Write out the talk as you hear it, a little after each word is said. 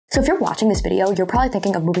So if you're watching this video, you're probably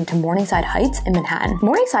thinking of moving to Morningside Heights in Manhattan.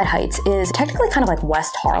 Morningside Heights is technically kind of like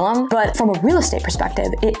West Harlem, but from a real estate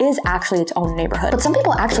perspective, it is actually its own neighborhood. But some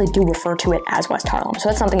people actually do refer to it as West Harlem, so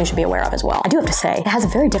that's something you should be aware of as well. I do have to say, it has a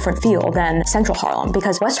very different feel than Central Harlem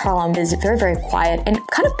because West Harlem is very, very quiet and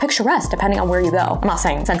kind of picturesque depending on where you go. I'm not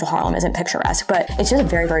saying Central Harlem isn't picturesque, but it's just a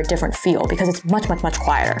very, very different feel because it's much, much, much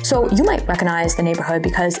quieter. So you might recognize the neighborhood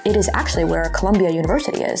because it is actually where Columbia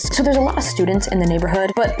University is. So there's a lot of students in the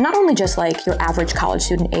neighborhood, but not only just like your average college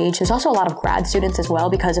student age, there's also a lot of grad students as well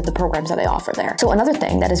because of the programs that they offer there. So another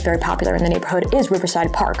thing that is very popular in the neighborhood is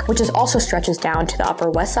Riverside Park, which is also stretches down to the Upper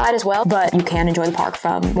West Side as well, but you can enjoy the park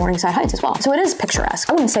from Morningside Heights as well. So it is picturesque.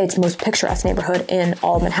 I wouldn't say it's the most picturesque neighborhood in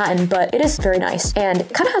all of Manhattan, but it is very nice and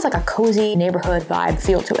it kind of has like a cozy neighborhood vibe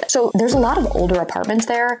feel to it. So there's a lot of older apartments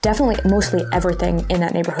there. Definitely mostly everything in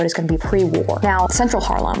that neighborhood is going to be pre-war. Now, Central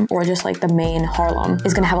Harlem, or just like the main Harlem,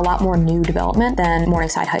 is going to have a lot more new development than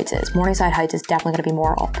Morningside Heights is. Morningside Heights is definitely going to be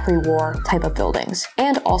more pre-war type of buildings.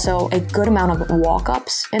 And also a good amount of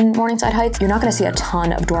walk-ups in Morningside Heights. You're not going to see a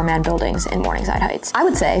ton of doorman buildings in Morningside Heights. I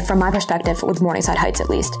would say, from my perspective, with Morningside Heights at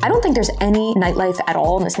least, I don't think there's any nightlife at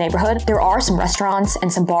all in this neighborhood. There are some restaurants and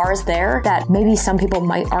some bars there that maybe some people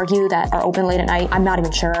might argue that are open late at night. I'm not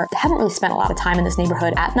even sure. I haven't really spent a lot of time in this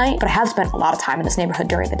neighborhood at night, but I have spent a lot of time in this neighborhood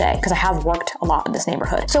during the day because I have worked a lot in this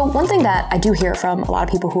neighborhood. So one thing that I do hear from a lot of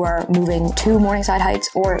people who are moving to Morningside Heights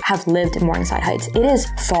or have lived in Morningside Heights, it is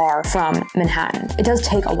far from Manhattan. It does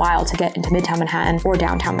take a while to get into Midtown Manhattan or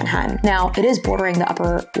downtown Manhattan. Now, it is bordering the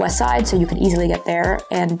Upper West Side, so you can easily get there,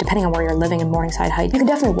 and depending on where you're living in Morningside Heights, you can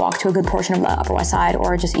definitely walk to a good portion of the Upper West Side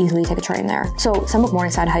or just easily take a train there. So some of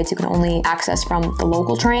Morningside Heights you can only access from the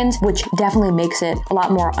local trains, which definitely makes it a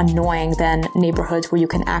lot more annoying than neighborhoods where you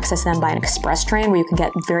can access them by an express train where you can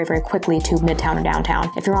get very, very quickly to Midtown or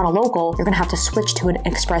downtown. If you're on a local, you're gonna have to switch to an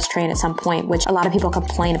express train at some point, which a lot of people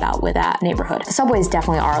complain about with that neighborhood. The subways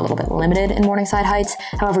definitely are a little bit limited in Morningside Heights.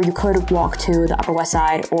 However, you could walk to the Upper West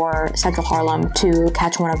Side or Central Harlem to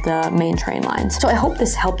catch one of the main train lines. So I hope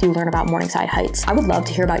this helped you learn about Morningside Heights. I would love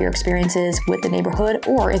to hear about your experiences with the neighborhood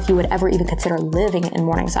or if you would ever even consider living in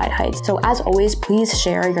Morningside Heights. So as always, please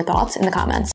share your thoughts in the comments.